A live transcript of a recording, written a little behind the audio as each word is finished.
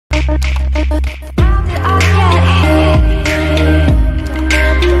A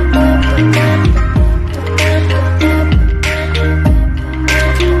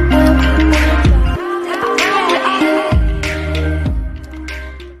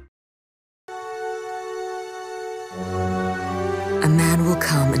man will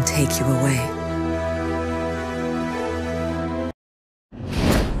come and take you away.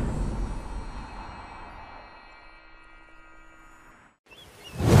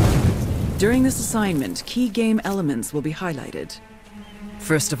 During this assignment, key game elements will be highlighted.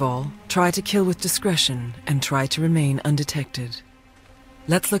 First of all, try to kill with discretion and try to remain undetected.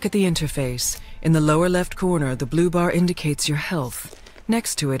 Let's look at the interface. In the lower left corner, the blue bar indicates your health.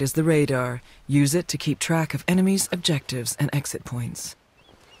 Next to it is the radar. Use it to keep track of enemies, objectives, and exit points.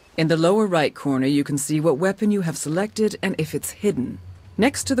 In the lower right corner, you can see what weapon you have selected and if it's hidden.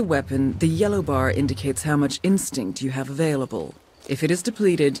 Next to the weapon, the yellow bar indicates how much instinct you have available. If it is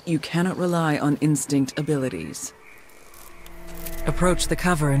depleted, you cannot rely on instinct abilities. Approach the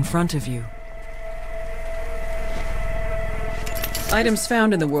cover in front of you. Items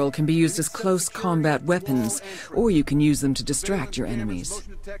found in the world can be used as close combat weapons, or you can use them to distract your enemies.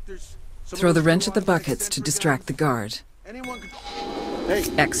 Throw the wrench at the buckets to distract the guard.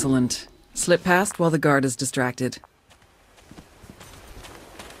 Excellent. Slip past while the guard is distracted.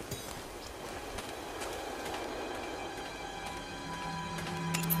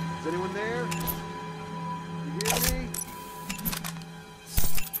 Is anyone there? You hear me?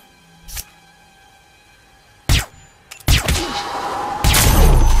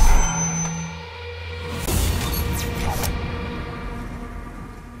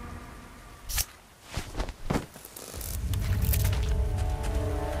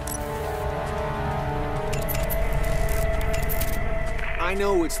 I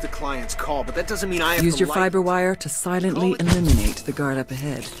know it's the client's call, but that doesn't mean I have to Use your fiber wire to silently eliminate the guard up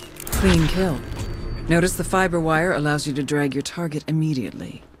ahead. Clean kill. Notice the fiber wire allows you to drag your target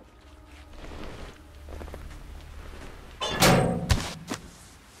immediately.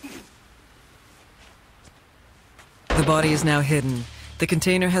 The body is now hidden. The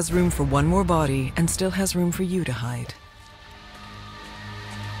container has room for one more body and still has room for you to hide.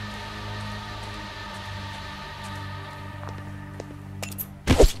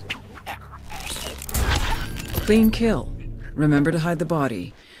 Clean kill. Remember to hide the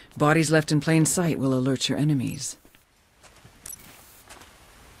body. Bodies left in plain sight will alert your enemies.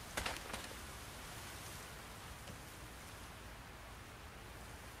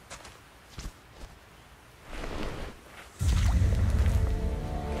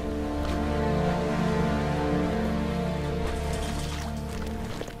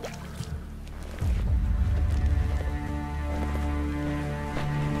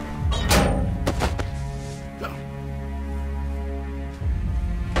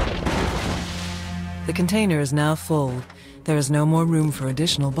 The container is now full. There is no more room for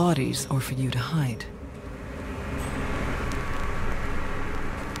additional bodies or for you to hide.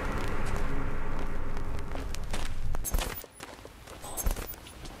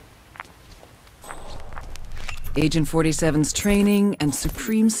 Agent 47's training and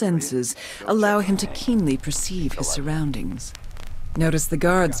supreme senses allow him to keenly perceive his surroundings. Notice the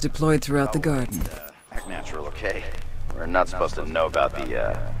guards deployed throughout the garden. Act natural, okay? We're not supposed to know about the,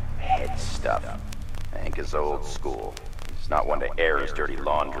 head stuff. Hank is old school. He's not one to air his dirty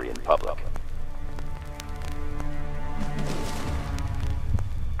laundry in public.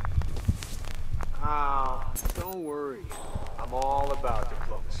 Oh, don't worry. I'm all about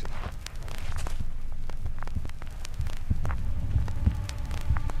diplomacy.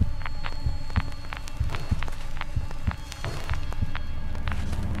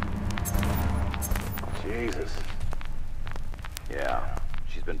 Jesus. Yeah,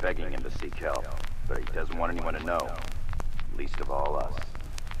 she's been begging him to seek help, but he doesn't want anyone to know. Least of all us.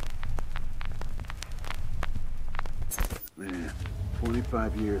 Man,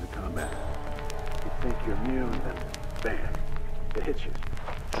 25 years of combat. You think you're immune, then bam, it hits you.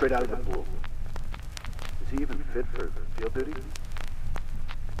 Straight out of the blue. Is he even fit for field duty?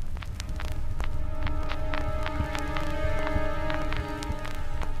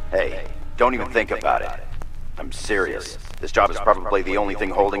 Hey, don't even think about it. I'm serious. This job is probably the only thing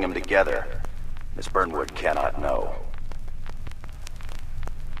holding him together. Miss Burnwood cannot know.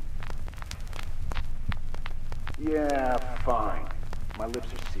 Yeah, fine. My lips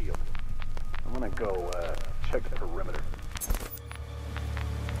are sealed. I'm gonna go, check the perimeter.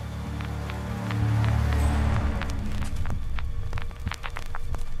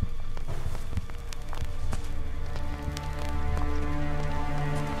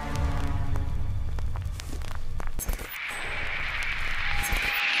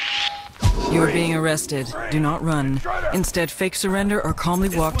 You are being arrested. Do not run. Instead, fake surrender or calmly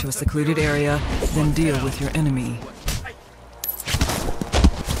walk to a secluded area, then deal with your enemy.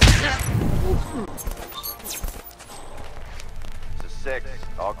 This is 6.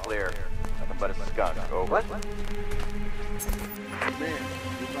 All clear. Nothing but a skunk. Over. What? Man,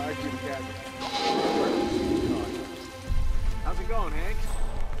 how's it going, Hank?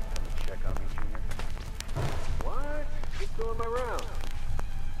 Check on me, Junior. What? Just doing my round.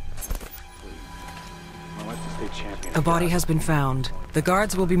 I'd like to stay champion. A body has been found. The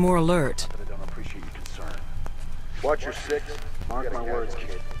guards will be more alert. But I don't appreciate your concern. Watch your 6. Mark my words,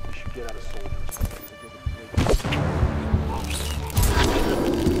 kid. You should get out of soldiers.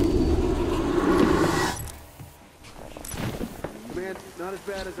 Man, not as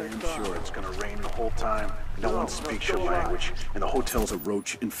bad as I thought. I'm sure it's gonna rain the whole time. No one speaks your language, and the hotel's a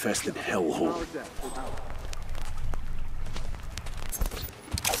roach-infested hellhole.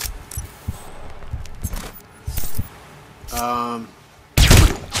 I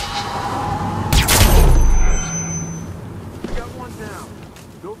got one down.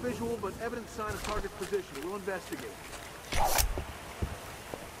 No visual, but evident sign of target position. We'll investigate.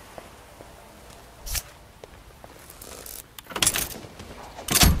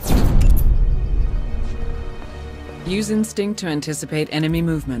 Use instinct to anticipate enemy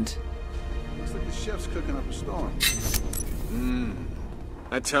movement. Looks like the chef's cooking up a storm.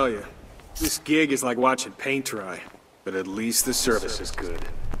 I tell you, this gig is like watching paint dry, but at least the service is good.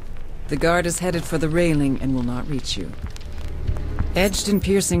 The guard is headed for the railing and will not reach you. Edged and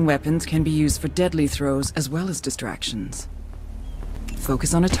piercing weapons can be used for deadly throws as well as distractions.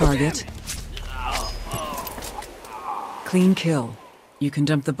 Focus on a target. Clean kill. You can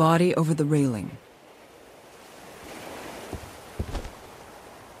dump the body over the railing.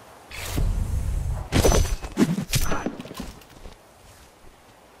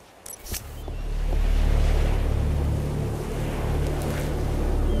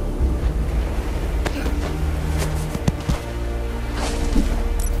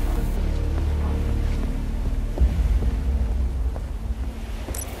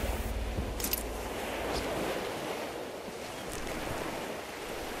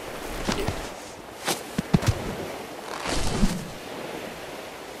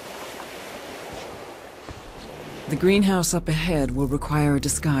 The greenhouse up ahead will require a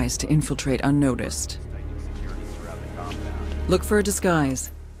disguise to infiltrate unnoticed. Look for a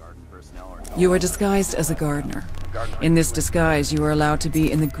disguise. You are disguised as a gardener. In this disguise, you are allowed to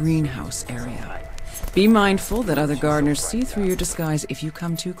be in the greenhouse area. Be mindful that other gardeners see through your disguise if you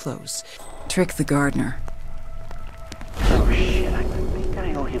come too close. Trick the gardener. Oh shit, I think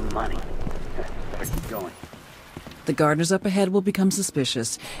I owe him money. Better keep going. The gardeners up ahead will become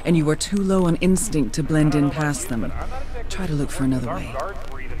suspicious, and you are too low on instinct to blend in past them. Try to look for another way.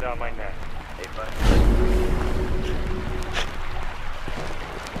 Breathing down my neck. Hey, bud.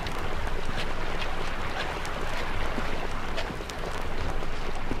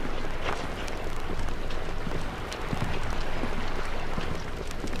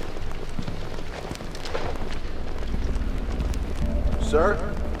 Sir?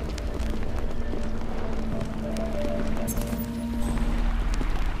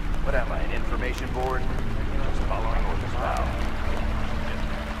 What am I, an information board? Just following orders now.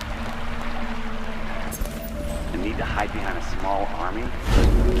 I need to hide behind a small army?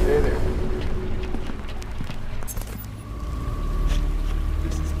 Hey there.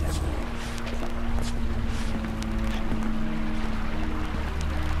 This is desperate.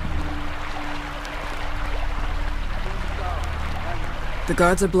 The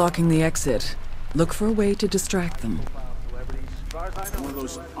guards are blocking the exit. Look for a way to distract them. One of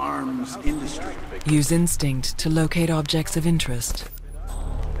those arms industry. Use instinct to locate objects of interest.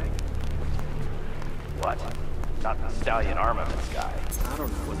 What? Not the stallion armaments guy. I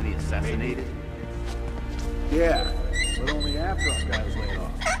don't know. Wasn't he assassinated? Yeah, but only after our guy was laid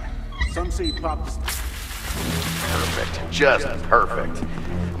off. Some say he popped the... Perfect. Just perfect.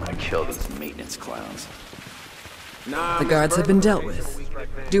 I'm gonna kill these maintenance clowns. Nah, The guards have been dealt with.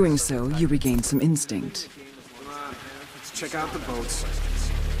 Doing so, you regain some instinct. Come on, man. Let's check out the boats.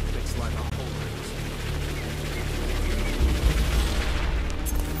 Makes life a whole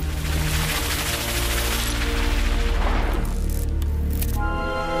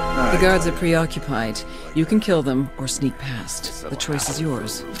The guards are preoccupied. You can kill them or sneak past. The choice is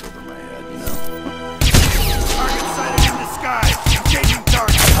yours. Over my head, you know. Target sighted in the sky! Changing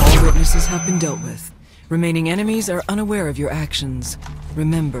target! All witnesses have been dealt with. Remaining enemies are unaware of your actions.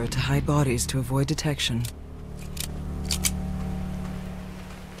 Remember to hide bodies to avoid detection.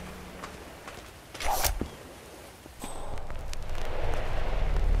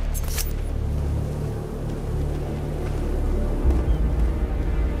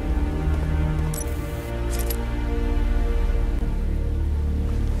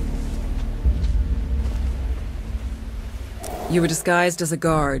 You were disguised as a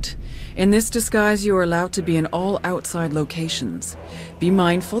guard. In this disguise, you are allowed to be in all outside locations. Be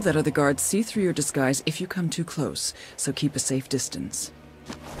mindful that other guards see through your disguise if you come too close, so keep a safe distance.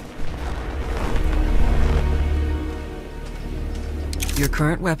 Your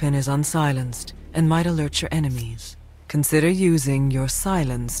current weapon is unsilenced and might alert your enemies. Consider using your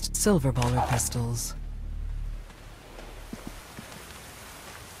silenced silver baller pistols.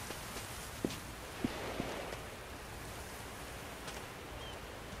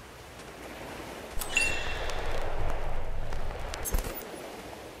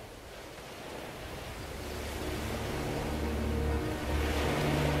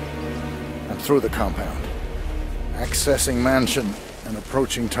 I'm through the compound. Accessing mansion and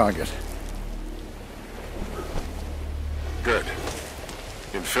approaching target. Good.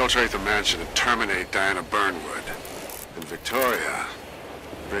 Infiltrate the mansion and terminate Diana Burnwood. And Victoria,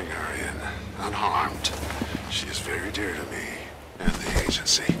 bring her in, unharmed. She is very dear to me and the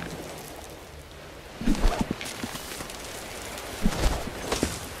agency.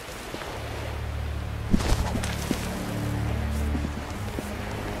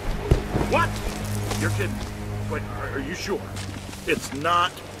 What? You're kidding. Wait, are you sure? It's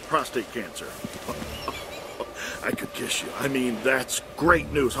not prostate cancer. I could kiss you. I mean, that's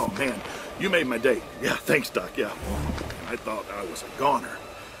great news. Oh, man, you made my day. Yeah, thanks, Doc. Yeah, I thought I was a goner.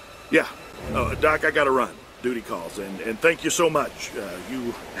 Yeah, Doc, I gotta run. Duty calls, and thank you so much.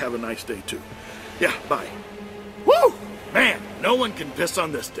 You have a nice day, too. Yeah, bye. Woo! Man, no one can piss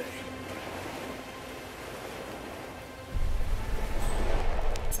on this day.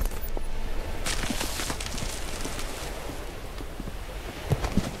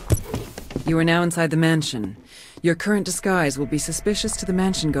 You are now inside the mansion. Your current disguise will be suspicious to the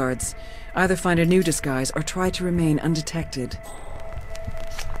mansion guards. Either find a new disguise or try to remain undetected.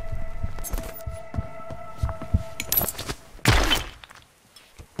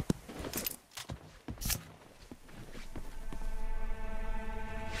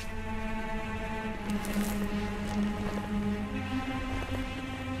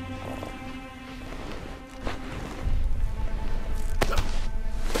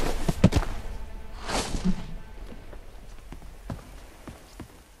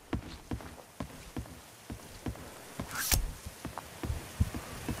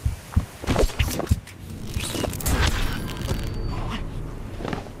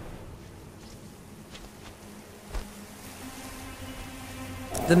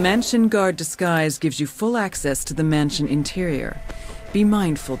 The mansion guard disguise gives you full access to the mansion interior. Be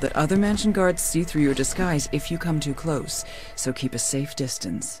mindful that other mansion guards see through your disguise if you come too close, so keep a safe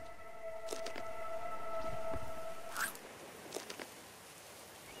distance.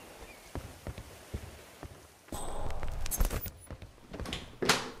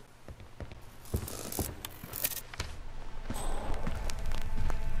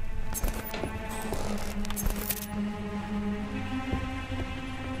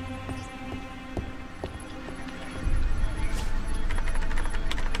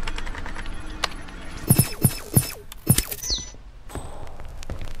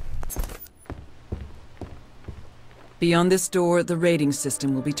 Beyond this door, the rating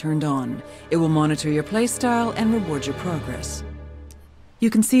system will be turned on. It will monitor your playstyle and reward your progress.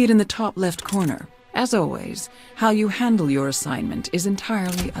 You can see it in the top left corner. As always, how you handle your assignment is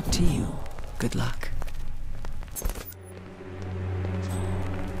entirely up to you. Good luck. Sounds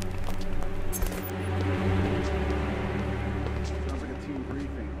like a team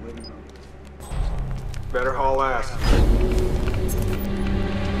briefing. Living room. Better haul ass.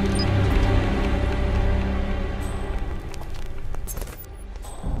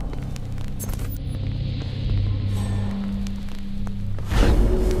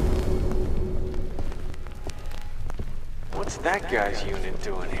 What's that guy's unit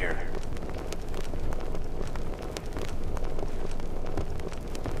doing here?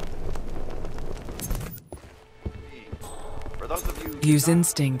 For those of you Use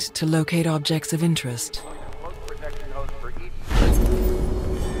instinct to locate objects of interest. close protection hose for each.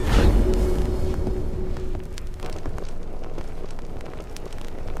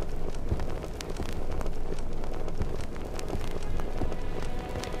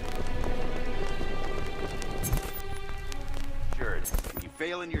 If you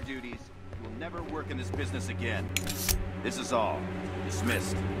fail in your duties, you will never work in this business again. This is all.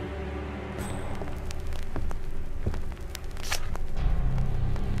 Dismissed.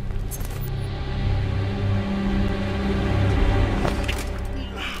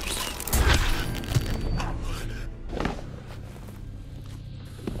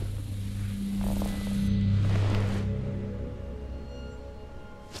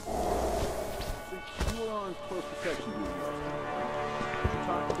 You were on close protection duty.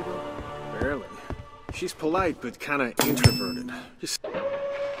 ago? Barely. She's polite, but kinda introverted. Just...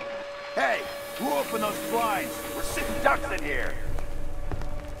 Hey, who opened those blinds? We're sitting ducks in here.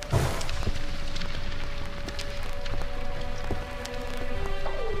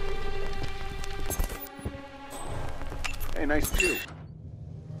 Hey, nice view.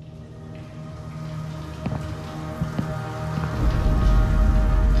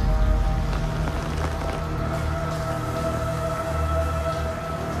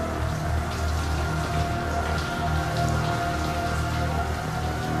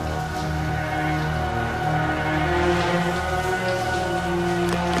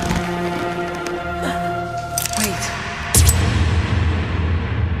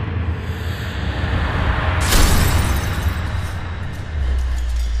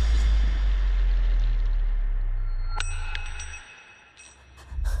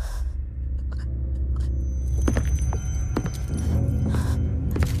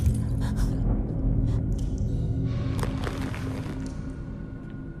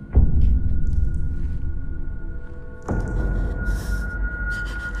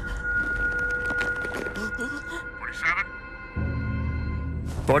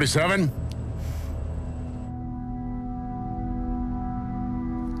 '47?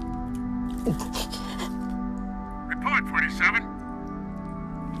 Report, 47.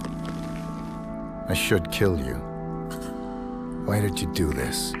 I should kill you. Why did you do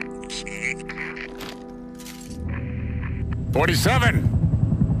this? 47!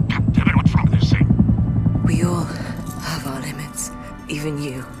 Damn it, what's wrong with this thing? We all have our limits. Even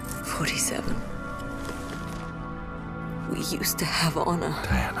you, 47. We used to have honor.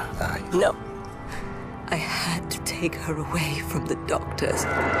 Diana, No. I had to take her away from the doctors.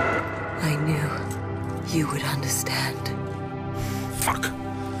 I knew you would understand. Fuck.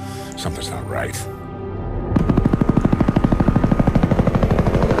 Something's not right.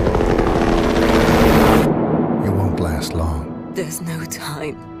 You won't last long. There's no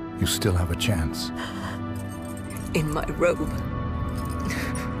time. You still have a chance. In my robe.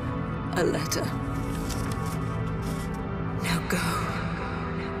 A letter. Now go.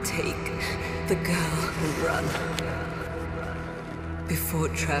 Take the girl and run. Before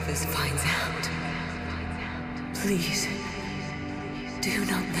Travis finds out. Please. Do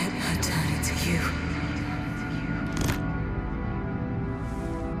not let her turn into you.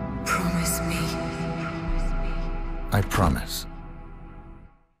 Promise me. I promise.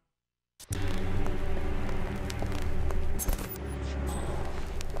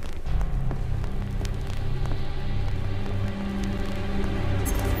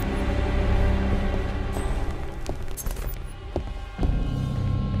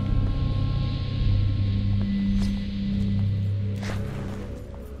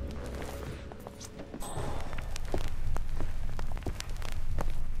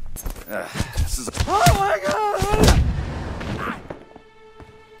 This is a... Oh my god!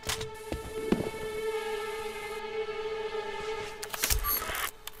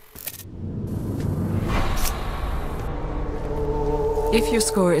 If your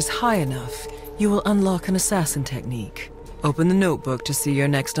score is high enough, you will unlock an assassin technique. Open the notebook to see your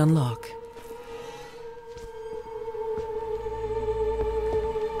next unlock.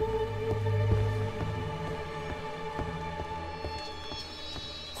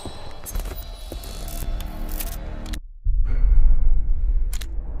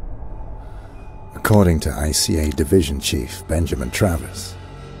 According to ICA Division Chief Benjamin Travis,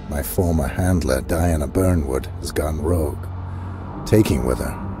 my former handler Diana Burnwood has gone rogue, taking with her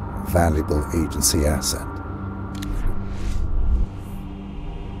a valuable agency asset.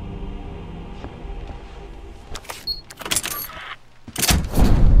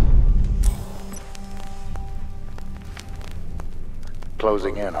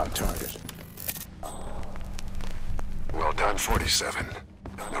 Closing in on target. Well done, 47.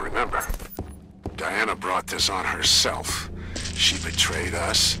 Now remember, Diana brought this on herself. She betrayed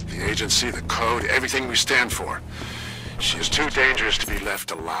us, the agency, the code, everything we stand for. She is too dangerous to be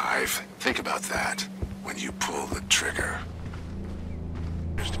left alive. Think about that when you pull the trigger.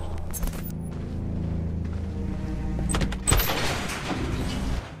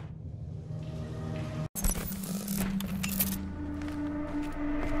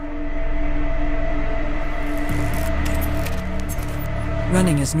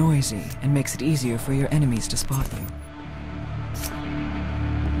 Running is noisy and makes it easier for your enemies to spot you.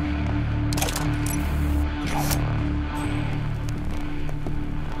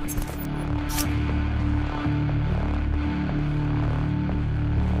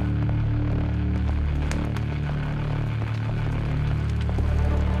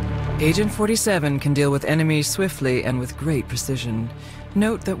 Agent 47 can deal with enemies swiftly and with great precision.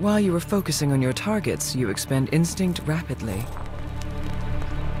 Note that while you are focusing on your targets, you expend instinct rapidly.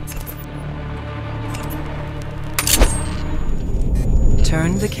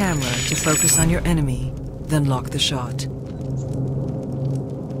 Turn the camera to focus on your enemy, then lock the shot.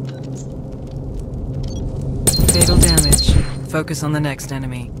 Fatal damage. Focus on the next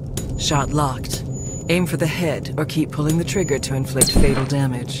enemy. Shot locked. Aim for the head or keep pulling the trigger to inflict fatal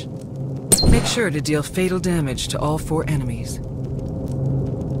damage. Make sure to deal fatal damage to all 4 enemies.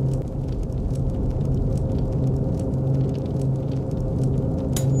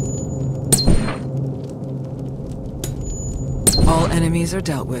 All enemies are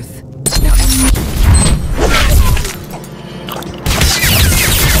dealt with. Now execute.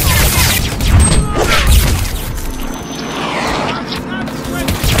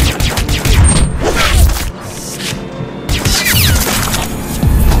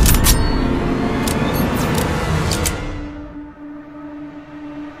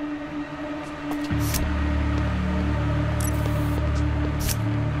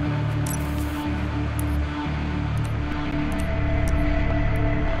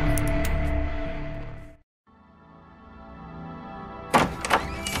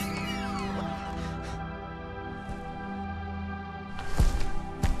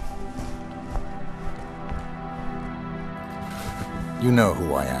 You know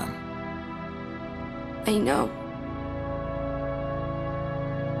who I am. I know.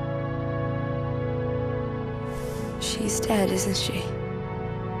 She's dead, isn't she?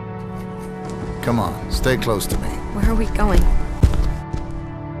 Come on, stay close to me. Where are we going?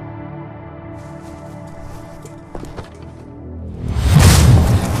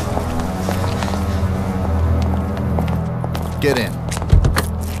 Get in.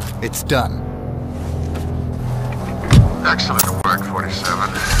 It's done. Excellent work, 47.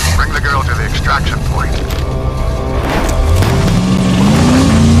 Bring the girl to the extraction point.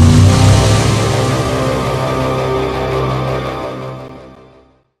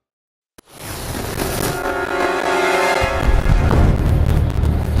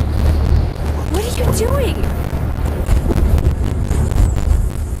 What are you doing?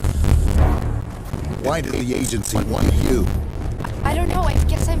 Why did the agency want you? I don't know. I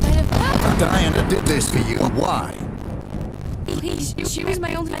guess I might have... Diana did this for you. Why? Please, she was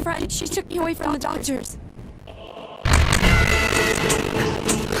my only friend. She took me away from the doctors.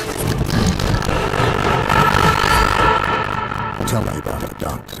 Tell me about the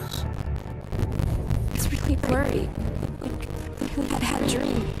doctors. It's really blurry. Like I had a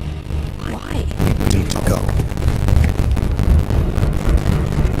dream. Why? You need to go.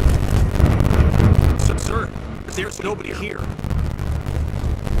 Sir, there's nobody here.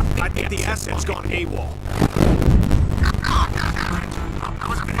 I think the asset's gone AWOL.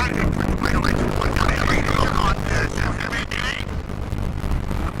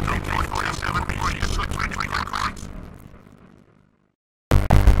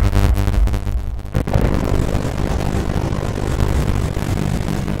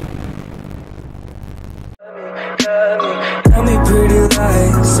 Tell me pretty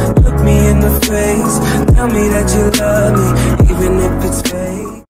lies, look me in the face. Tell me that you love me.